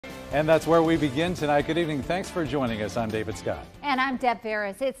And that's where we begin tonight. Good evening. Thanks for joining us. I'm David Scott. And I'm Deb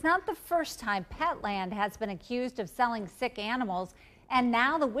Ferris. It's not the first time Petland has been accused of selling sick animals. And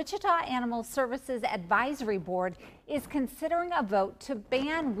now the Wichita Animal Services Advisory Board is considering a vote to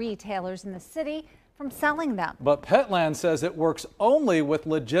ban retailers in the city from selling them. But Petland says it works only with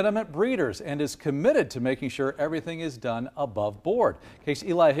legitimate breeders and is committed to making sure everything is done above board. Case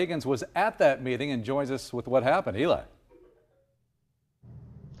Eli Higgins was at that meeting and joins us with what happened. Eli.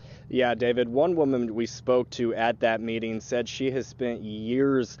 Yeah, David, one woman we spoke to at that meeting said she has spent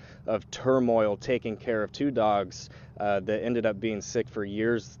years of turmoil taking care of two dogs that ended up being sick for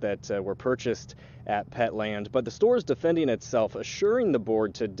years that were purchased at Petland. But the store is defending itself, assuring the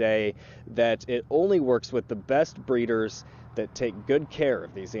board today that it only works with the best breeders that take good care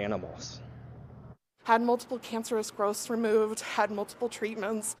of these animals. Had multiple cancerous growths removed, had multiple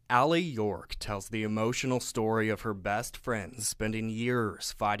treatments. Allie York tells the emotional story of her best friends spending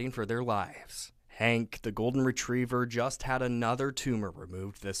years fighting for their lives. Hank, the golden retriever, just had another tumor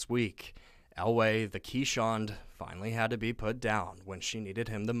removed this week. Elway, the Keeshond, finally had to be put down when she needed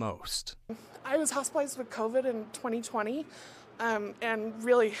him the most. I was hospitalized with COVID in 2020 and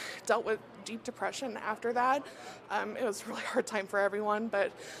really dealt with deep depression after that. It was a really hard time for everyone,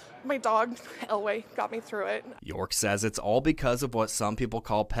 but my dog, Elway, got me through it. York says it's all because of what some people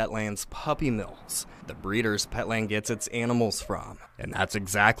call Petland's puppy mills, the breeders Petland gets its animals from. And that's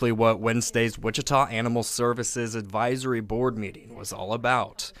exactly what Wednesday's Wichita Animal Services Advisory Board meeting was all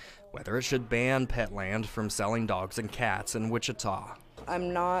about, whether it should ban Petland from selling dogs and cats in Wichita.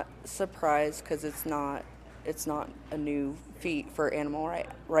 I'm not surprised because it's not a new feat for animal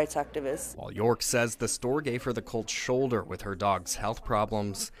rights activists. While York says the store gave her the cold shoulder with her dog's health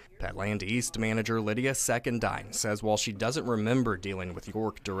problems, Petland East manager Lydia Secondine says while she doesn't remember dealing with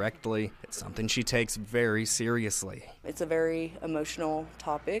York directly, it's something she takes very seriously. It's a very emotional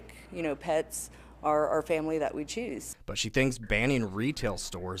topic. You know, pets are our family that we choose. But she thinks banning retail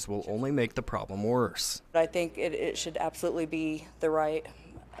stores will only make the problem worse. I think it should absolutely be the right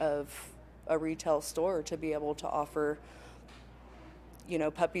of a retail store to be able to offer, you know,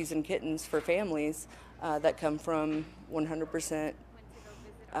 puppies and kittens for families that come from 100%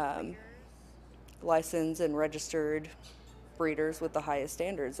 licensed and registered breeders with the highest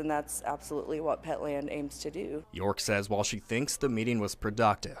standards, and that's absolutely what Petland aims to do. York says while she thinks the meeting was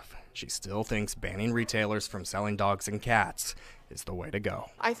productive, she still thinks banning retailers from selling dogs and cats is the way to go.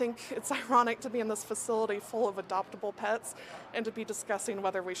 I think it's ironic to be in this facility full of adoptable pets and to be discussing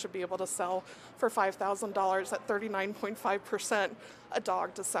whether we should be able to sell for $5,000 at 39.5% a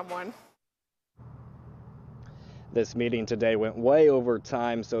dog to someone. This meeting today went way over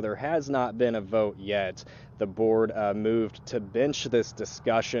time, so there has not been a vote yet. The board moved to bench this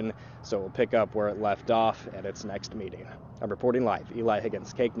discussion, so we'll pick up where it left off at its next meeting. I'm reporting live. Eli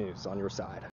Higgins, KAKE News on your side.